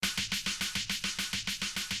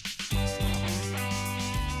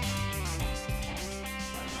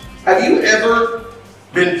Have you ever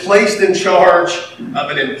been placed in charge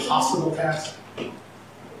of an impossible task?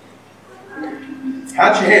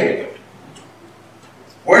 How'd you handle it?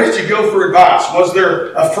 Where did you go for advice? Was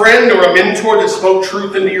there a friend or a mentor that spoke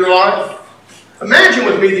truth into your life? Imagine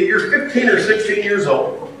with me that you're 15 or 16 years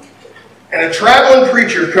old and a traveling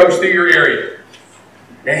preacher comes through your area.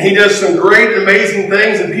 And he does some great and amazing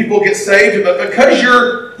things and people get saved. But because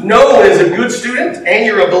you're known as a good student and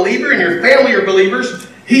you're a believer and your family are believers,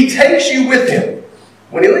 he takes you with him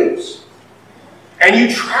when he leaves. And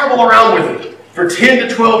you travel around with him for 10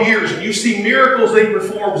 to 12 years. And you see miracles that he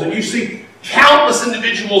performs. And you see countless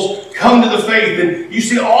individuals come to the faith. And you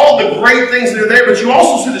see all the great things that are there. But you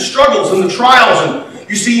also see the struggles and the trials. And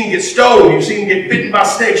you see him get stoned. You see him get bitten by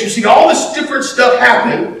snakes. You see all this different stuff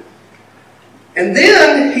happen. And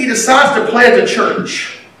then he decides to plant a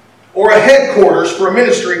church or a headquarters for a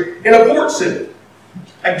ministry in a port city.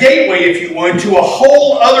 A gateway, if you would, to a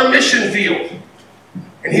whole other mission field.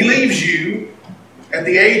 And he leaves you at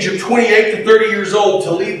the age of 28 to 30 years old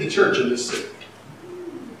to lead the church in this city.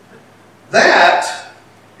 That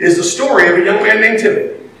is the story of a young man named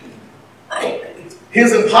Timothy.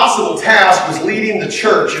 His impossible task was leading the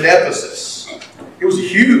church in Ephesus. It was a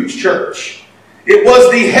huge church. It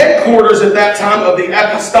was the headquarters at that time of the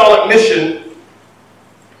apostolic mission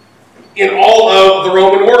in all of the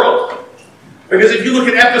Roman world. Because if you look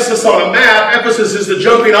at Ephesus on a map, Ephesus is the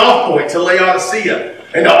jumping off point to Laodicea.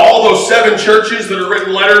 And to all those 7 churches that are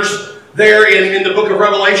written letters there in the book of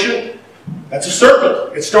Revelation, that's a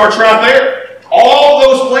circle. It starts right there. All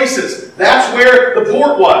those places, that's where the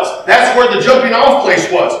port was. That's where the jumping off place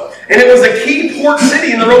was. And it was a key port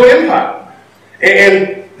city in the Roman Empire.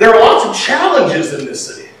 And there are lots of challenges in this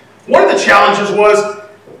city. One of the challenges was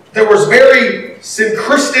there was very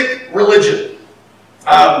syncretic religion.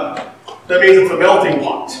 That means it's a melting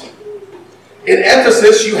pot. In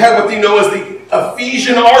Ephesus, you have what you know as the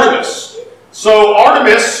Ephesian Artemis. So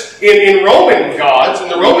Artemis, in Roman gods, in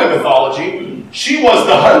the Roman mythology, she was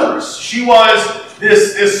the huntress. She was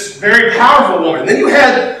this very powerful woman. Then you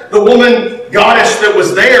had the woman goddess that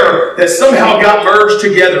was there that somehow got merged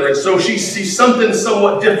together. And so she sees something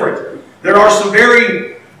somewhat different. There are some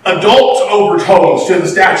very adult overtones to the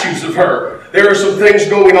statues of her. There are some things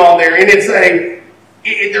going on there. And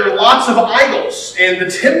there are lots of idols. And the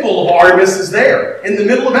temple of Artemis is there in the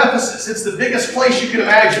middle of Ephesus. It's the biggest place you can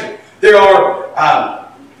imagine. There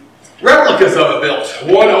are replicas of it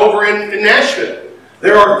built. One over in Nashville.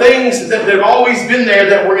 There are things that have always been there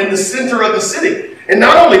that were in the center of the city. And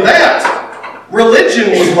not only that, religion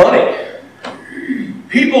was money.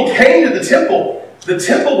 People came to the temple. The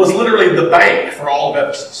temple was literally the bank for all of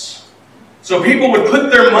Ephesus. So people would put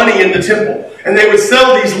their money in the temple. And they would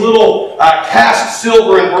sell these little cast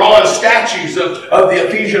silver and bronze statues of the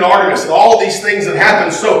Ephesian Artemis and all of these things that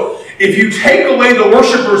happened. So if you take away the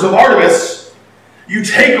worshipers of Artemis, you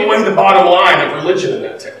take away the bottom line of religion in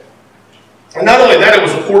that temple. And not only that, it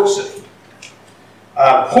was a port city.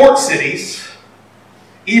 Port cities,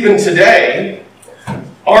 even today,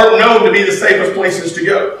 aren't known to be the safest places to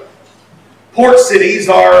go. Port cities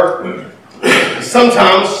are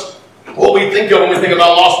sometimes what we think of when we think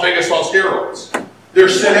about Las Vegas on steroids. They're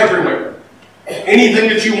sent everywhere. Anything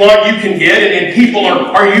that you want, you can get, and people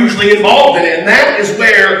are usually involved in it. And that is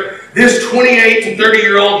where this 28 to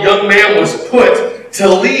 30-year-old young man was put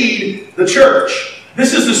to lead the church.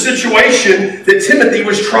 This is the situation that Timothy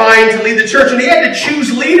was trying to lead the church, and he had to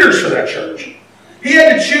choose leaders for that church. He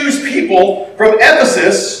had to choose people from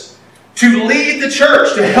Ephesus to lead the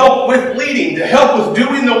church, to help with leading, to help with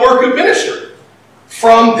doing the work of ministry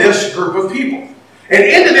from this group of people. And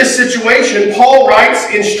into this situation, Paul writes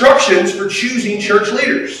instructions for choosing church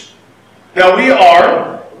leaders. Now we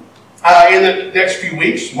are, in the next few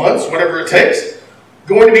weeks, months, whatever it takes,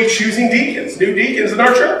 going to be choosing deacons, new deacons in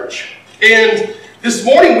our church. And this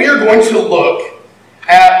morning we are going to look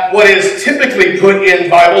at what is typically put in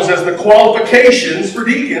Bibles as the qualifications for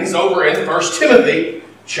deacons over in 1 Timothy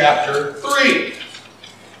chapter 3.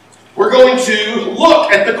 We're going to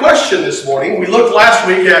look at the question this morning. We looked last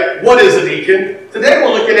week at what is a deacon. Today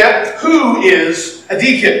we're looking at who is a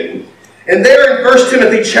deacon. And there in 1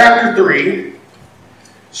 Timothy chapter 3,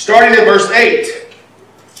 starting in verse 8,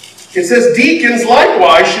 it says, "Deacons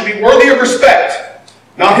likewise should be worthy of respect,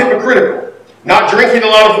 not hypocritical, not drinking a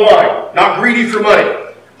lot of wine, not greedy for money,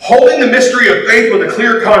 holding the mystery of faith with a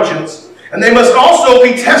clear conscience, and they must also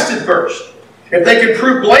be tested first. If they can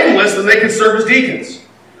prove blameless, then they can serve as deacons.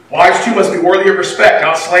 Wives too must be worthy of respect,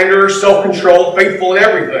 not slanderers, self-controlled, faithful in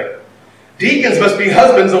everything. Deacons must be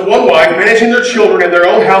husbands of one wife, managing their children and their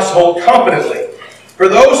own household competently. For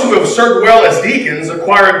those who have served well as deacons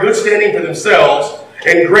acquire a good standing for themselves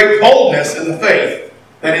and great boldness in the faith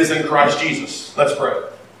that is in Christ Jesus. Let's pray.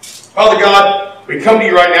 Father God, we come to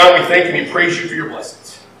you right now and we thank and we praise you for your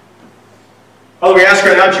blessings. Father, we ask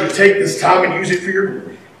right now that you would take this time and use it for your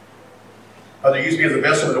glory. Father, use me as a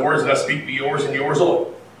vessel of the words that I speak be yours and yours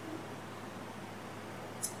alone.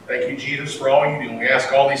 Thank you, Jesus, for all you do. And we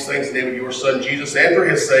ask all these things in the name of your Son, Jesus, and for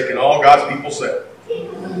his sake, and all God's people said.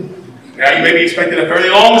 Now, you may be expecting a fairly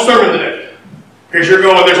long sermon today. Because you're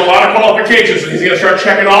going, there's a lot of qualifications, and he's going to start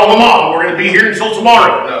checking all of them off. We're going to be here until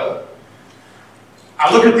tomorrow. No.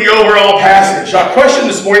 I look at the overall passage. Our question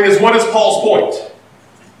this morning is, what is Paul's point?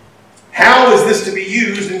 How is this to be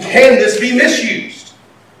used, and can this be misused?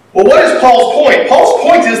 Well, what is Paul's point? Paul's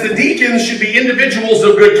point is the deacons should be individuals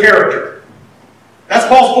of good character. That's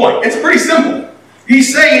Paul's point. It's pretty simple.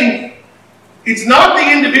 He's saying it's not the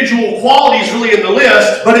individual qualities really in the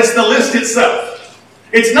list, but it's the list itself.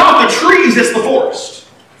 It's not the trees, it's the forest.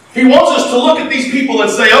 He wants us to look at these people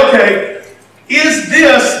and say, okay, is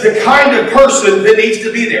this the kind of person that needs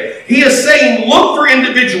to be there? He is saying look for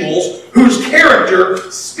individuals whose character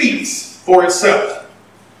speaks for itself.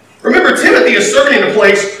 Remember, Timothy is serving in a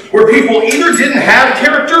place where people either didn't have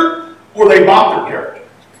character or they bought their character.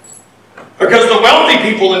 Because the wealthy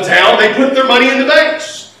people in town, they put their money in the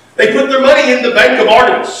banks. They put their money in the Bank of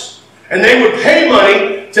Artemis. And they would pay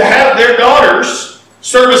money to have their daughters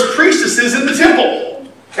serve as priestesses in the temple.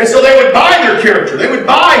 And so they would buy their character. They would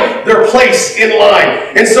buy their place in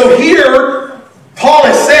line. And so here, Paul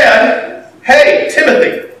has said, hey,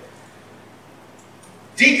 Timothy,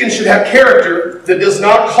 deacons should have character that does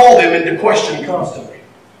not call them into question constantly.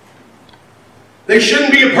 They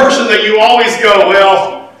shouldn't be a person that you always go,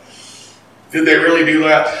 well, did they really do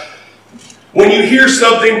that? When you hear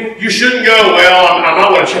something, you shouldn't go, well, I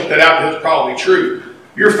might want to check that out because it's probably true.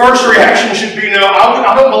 Your first reaction should be, no,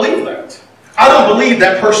 I don't believe that. I don't believe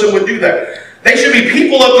that person would do that. They should be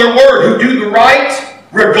people of their word who do the right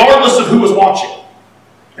regardless of who is watching.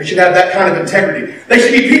 They should have that kind of integrity. They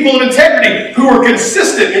should be people of integrity who are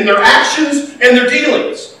consistent in their actions and their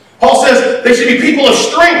dealings. Paul says they should be people of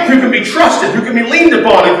strength who can be trusted, who can be leaned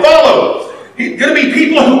upon and followed. Going to be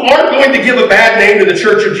people who aren't going to give a bad name to the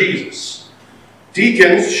church of Jesus.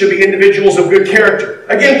 Deacons should be individuals of good character.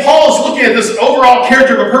 Again, Paul is looking at this overall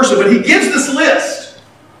character of a person, but he gives this list.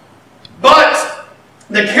 But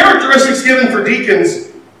the characteristics given for deacons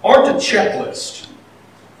aren't a checklist.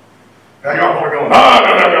 Now y'all are going, no.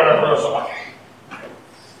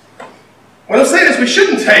 What I'm saying is we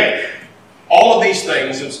shouldn't take all of these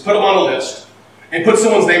things and put them on a list and put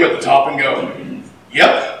someone's name at the top and go,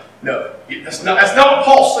 yep. No, that's not what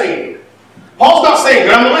Paul's saying. Paul's not saying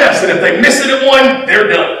get on the list, and if they miss it at one, they're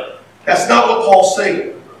done. That's not what Paul's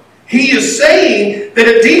saying. He is saying that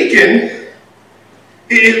a deacon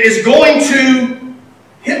is going to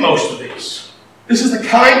hit most of these. This is the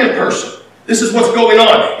kind of person. This is what's going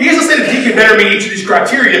on. He doesn't say the deacon better meet each of these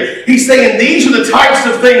criteria. He's saying these are the types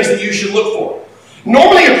of things that you should look for.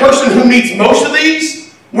 Normally, a person who meets most of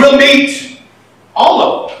these will meet all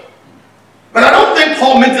of them. But I don't think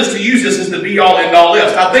Paul meant us to use this as the be-all, end-all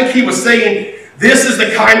list. I think he was saying this is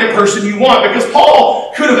the kind of person you want. Because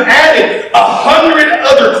Paul could have added 100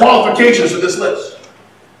 other qualifications to this list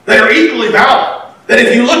that are equally valid. That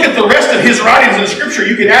if you look at the rest of his writings in Scripture,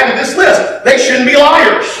 you can add to this list. They shouldn't be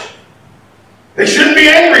liars. They shouldn't be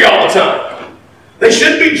angry all the time. They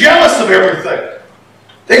shouldn't be jealous of everything.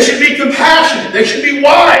 They should be compassionate. They should be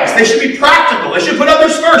wise. They should be practical. They should put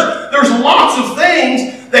others first. There's lots of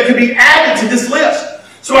things that can be added to this list.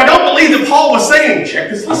 So I don't believe that Paul was saying, check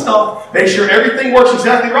this list off, make sure everything works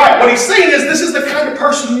exactly right. What he's saying is this is the kind of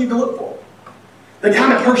person you need to look for. The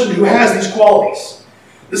kind of person who has these qualities.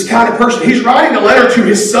 This kind of person. He's writing a letter to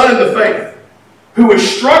his son in the faith who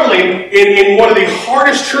is struggling in one of the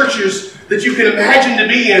hardest churches that you can imagine to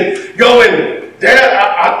be in, going,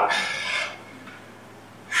 Dad,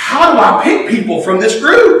 how do I pick people from this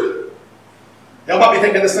group? Y'all might be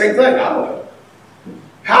thinking the same thing. I don't know.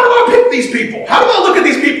 How do I pick these people? How do I look at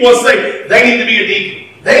these people and say, they need to be a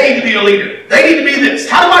deacon, they need to be a leader, they need to be this?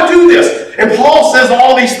 How do I do this? And Paul says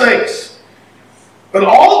all these things. But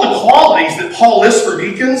all of the qualities that Paul lists for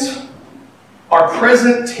deacons are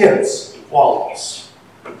present tense qualities.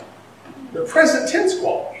 They're present tense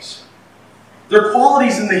qualities. They're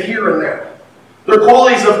qualities in the here and now. They're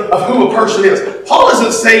qualities of who a person is. Paul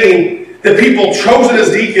isn't saying that people chosen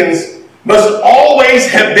as deacons must always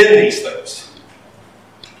have been these things.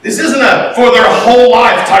 This isn't a for their whole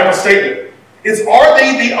life type of statement. It's are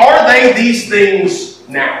they these things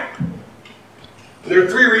now? There are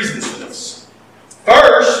three reasons for this.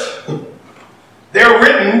 First, they're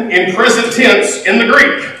written in present tense in the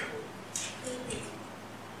Greek.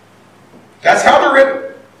 That's how they're written.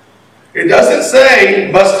 doesn't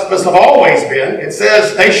say must have always been. It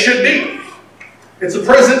says they should be. It's a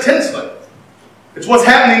present tense thing. It's what's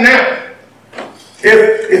happening now.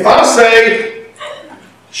 If I say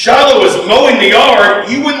Shiloh is mowing the yard,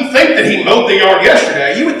 you wouldn't think that he mowed the yard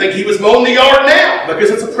yesterday. You would think he was mowing the yard now because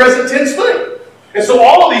it's a present tense thing. And so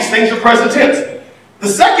all of these things are present tense. The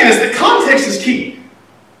second is that context is key.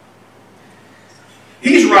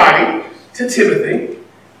 He's writing to Timothy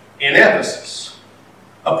in Ephesus,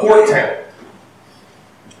 a port town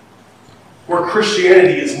where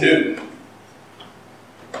Christianity is new.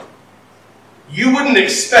 You wouldn't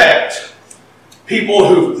expect people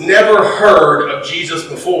who've never heard of Jesus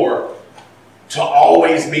before to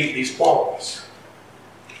always meet these qualities.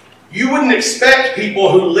 You wouldn't expect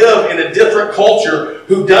people who live in a different culture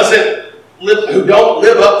who don't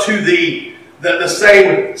live up to the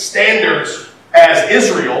same standards as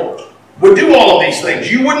Israel would do all of these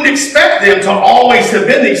things. You wouldn't expect them to always have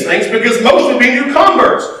been these things because most would be new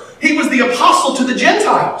converts. He was the apostle to the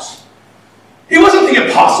Gentiles. He wasn't the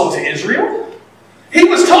apostle to Israel. He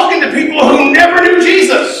was talking to people who never knew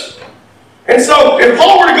Jesus. And so if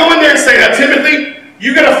Paul were to go in there and say, now Timothy,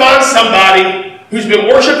 you're going to find somebody who's been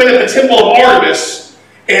worshiping at the temple of Artemis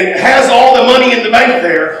and has all the money in the bank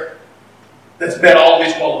there that's met all of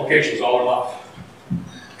these qualifications all her life.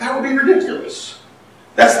 That would be ridiculous.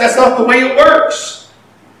 That's not the way it works.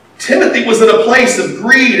 Timothy was in a place of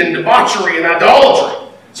greed and debauchery and idolatry.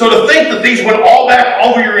 So to think that these went all back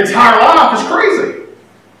over your entire life is crazy.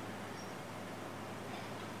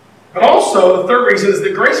 But also, the third reason is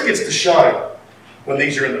that grace gets to shine when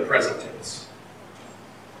these are in the present tense.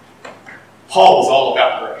 Paul was all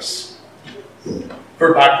about grace.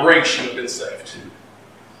 For by grace you have been saved.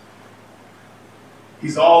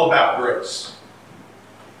 He's all about grace.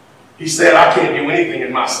 He said, I can't do anything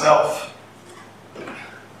in myself.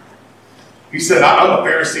 He said, I'm a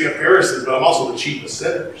Pharisee of Pharisees, but I'm also the chief of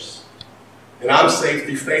sinners. And I'm saved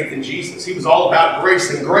through faith in Jesus. He was all about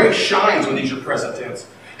grace, and grace shines when these are present tense.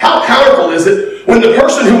 How powerful is it when the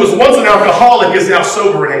person who was once an alcoholic is now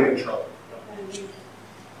sober and ain't in trouble?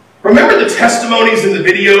 Remember the testimonies in the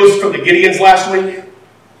videos from the Gideons last week?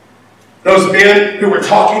 Those men who were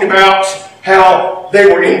talking about how they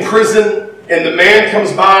were in prison and the man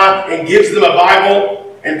comes by and gives them a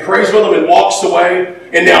Bible and prays with them and walks away.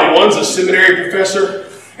 And now one's a seminary professor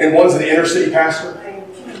and one's an inner city pastor.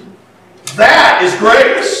 That is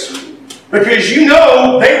grace. Because you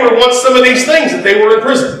know they were once some of these things that they were in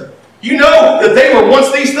prison. You know that they were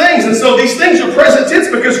once these things. And so these things are present tense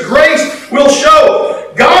because grace will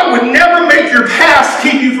show. God would never make your past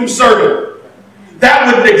keep you from serving.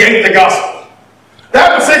 That would negate the gospel.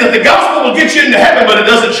 That would say that the gospel will get you into heaven, but it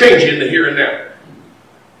doesn't change you in the here and now.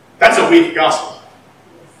 That's a weak gospel.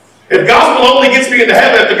 If gospel only gets me into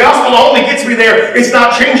heaven, if the gospel only gets me there, it's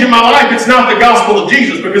not changing my life. It's not the gospel of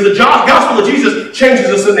Jesus, because the gospel of Jesus changes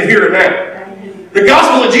us in the here and now. The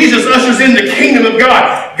gospel of Jesus ushers in the kingdom of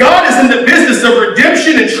God. God is in the business of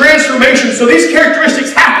redemption and transformation, so these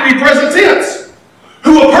characteristics have to be present tense.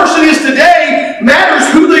 Who a person is today matters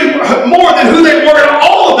more than who they were in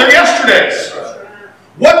all of their yesterdays.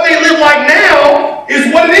 What they live like now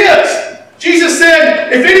is what it is. Jesus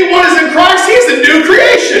said, if anyone is in Christ, he is a new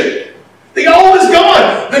creation. The old is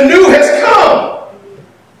gone. The new has come.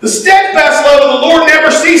 The steadfast love of the Lord never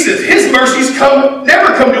ceases. His mercies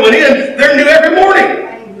never come to an end. They're new every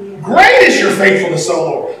morning. Great is your faithfulness, O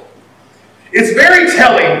Lord. It's very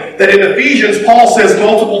telling that in Ephesians, Paul says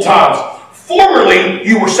multiple times, formerly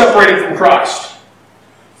you were separated from Christ.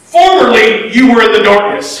 Formerly you were in the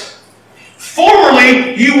darkness.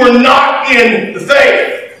 Formerly you were not in the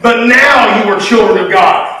faith. But now you are children of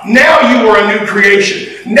God. Now you are a new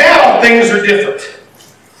creation. Now things are different.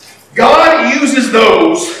 God uses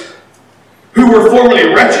those who were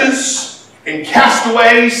formerly wretches and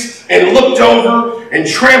castaways and looked over and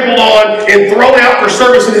trampled on and thrown out for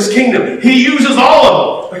service in His kingdom. He uses all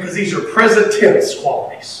of them because these are present tense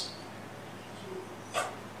qualities.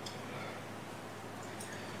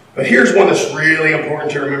 But here's one that's really important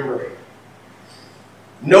to remember.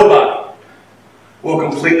 Nobody will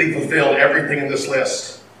completely fulfill everything in this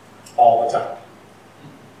list all the time.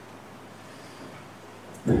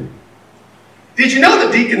 Did you know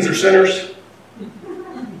that deacons are sinners?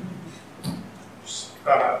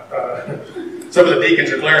 Some of the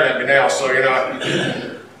deacons are glaring at me now, so you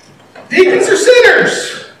know. Deacons are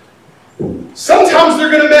sinners. Sometimes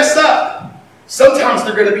they're going to mess up. Sometimes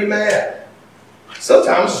they're going to be mad.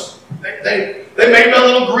 Sometimes they may be a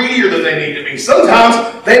little greedier than they need to be. Sometimes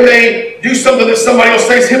they may do something that somebody else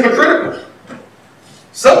says is hypocritical.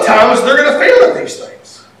 Sometimes they're going to fail at these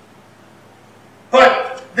things.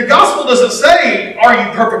 But the gospel doesn't say, are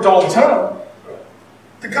you perfect all the time?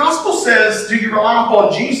 The gospel says, do you rely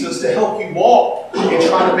upon Jesus to help you walk and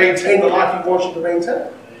try to maintain the life He wants you to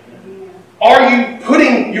maintain? Are you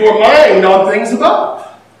putting your mind on things above?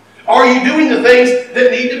 Are you doing the things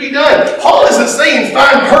that need to be done? Paul isn't saying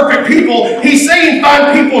find perfect people. He's saying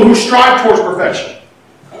find people who strive towards perfection.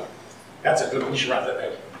 That's a good one. You should write that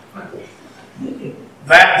down.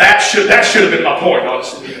 That should have been my point,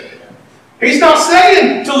 honestly. He's not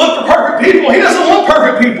saying to look for perfect people. He doesn't want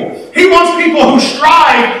perfect people. He wants people who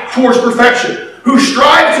strive towards perfection, who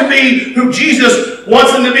strive to be who Jesus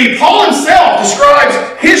wants them to be. Paul himself describes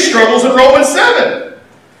his struggles in Romans 7.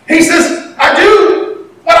 He says, I do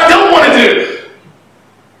what I don't want to do.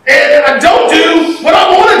 And I don't do what I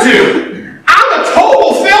want to do. I'm a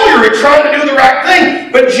total failure at trying to do the right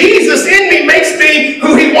thing. But Jesus in me makes me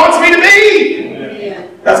who He wants me to be.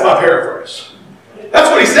 That's my paraphrase. That's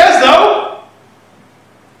what he says, though.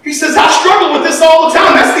 He says, I struggle with this all the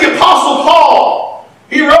time. That's the Apostle Paul.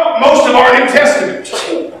 He wrote most of our New Testament.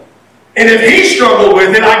 And if he struggled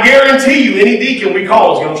with it, I guarantee you, any deacon we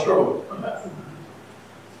call is going to struggle with it.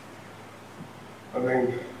 I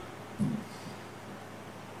mean,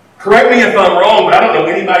 correct me if I'm wrong, but I don't know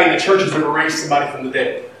anybody in the church who's ever raised somebody from the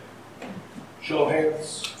dead. Show of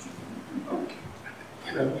hands.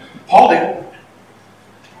 Paul did.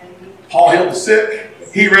 Paul healed the sick.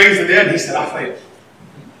 He raised the dead. He said, I fail.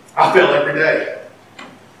 I fail every day.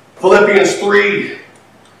 Philippians 3,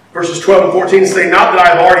 verses 12 and 14 say, not that I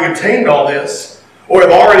have already obtained all this, or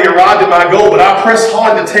have already arrived at my goal, but I press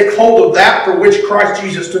on to take hold of that for which Christ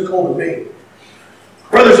Jesus took hold of me.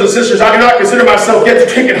 Brothers and sisters, I do not consider myself yet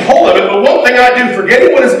to take hold of it, but one thing I do,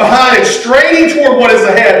 forgetting what is behind and straining toward what is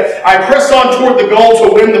ahead, I press on toward the goal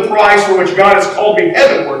to win the prize for which God has called me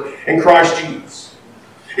heavenward in Christ Jesus.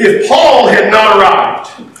 If Paul had not arrived,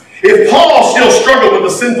 if Paul still struggled with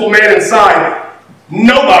the sinful man inside,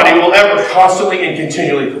 nobody will ever constantly and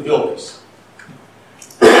continually fulfill this.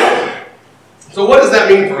 So what does that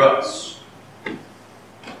mean for us?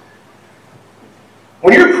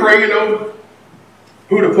 When you're praying over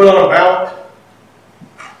who to put on a ballot,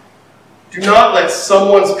 do not let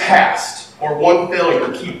someone's past or one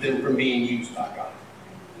failure keep them from being used by God.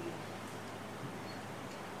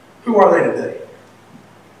 Who are they today?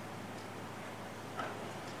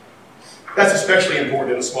 That's especially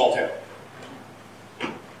important in a small town.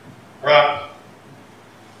 Right?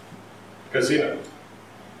 Because,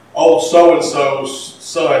 old so-and-so's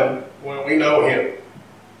son, well, we know him.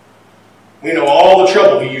 We know all the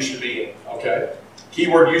trouble he used to be in, okay?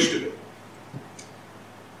 Keyword used to be.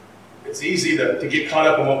 It's easy to get caught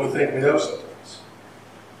up in what we think we know sometimes.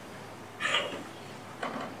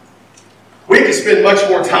 We could spend much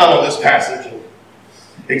more time on this passage and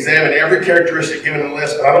examine every characteristic given in the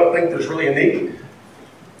list, but I don't think there's really a need.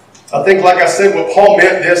 I think, like I said, what Paul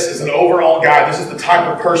meant this is an overall guide. This is the type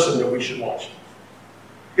of person that we should watch.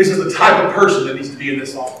 This is the type of person that needs to be in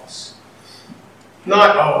this office.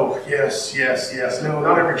 Not, oh, yes. No,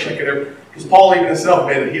 not every check it every. Because Paul even himself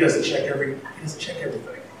made it. He doesn't check everything.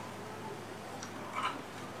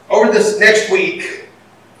 Over this next week,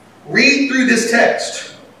 read through this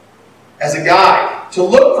text as a guide to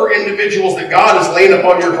look for individuals that God has laid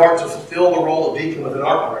upon your heart to fulfill the role of deacon within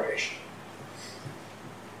our congregation.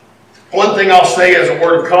 One thing I'll say as a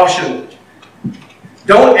word of caution,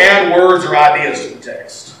 don't add words or ideas to the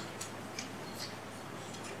text.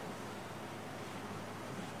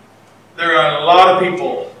 There are a lot of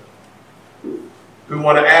people who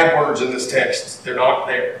want to add words in this text. They're not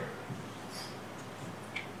there.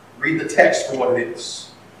 Read the text for what it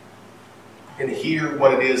is and hear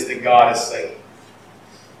what it is that God is saying.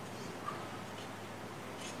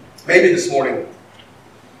 Maybe this morning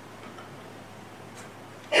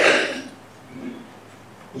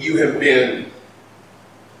you have been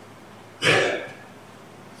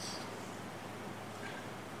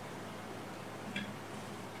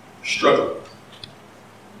struggling.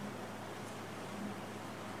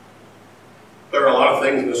 There are a lot of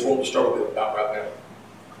things in this world to struggle with about right now.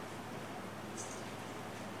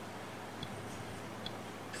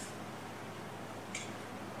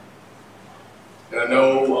 And I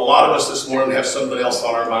know a lot of us this morning have something else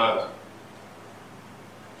on our mind.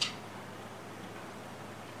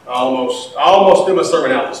 I almost threw my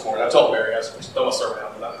sermon out this morning. I told Mary I was going to throw my sermon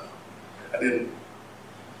out, but I didn't.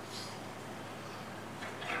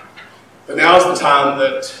 But now is the time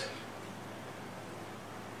that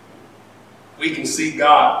we can seek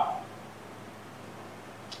God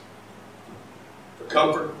for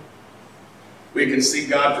comfort. We can seek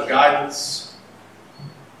God for guidance.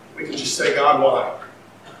 We can just say, God, why?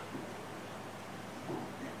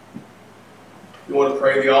 If you want to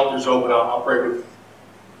pray, the altar's open. I'll pray with you.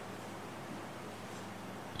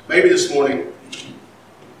 Maybe this morning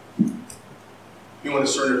you want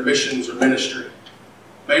to surrender missions or ministry.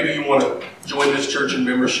 Maybe you want to join this church in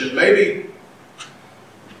membership. Maybe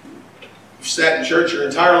you've sat in church your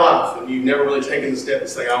entire life and you've never really taken the step and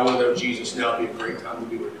say, I want to know Jesus. Now would be a great time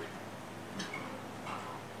to do it.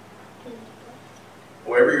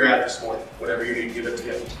 Wherever you're at this morning, whatever you need, give it to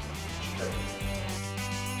Him.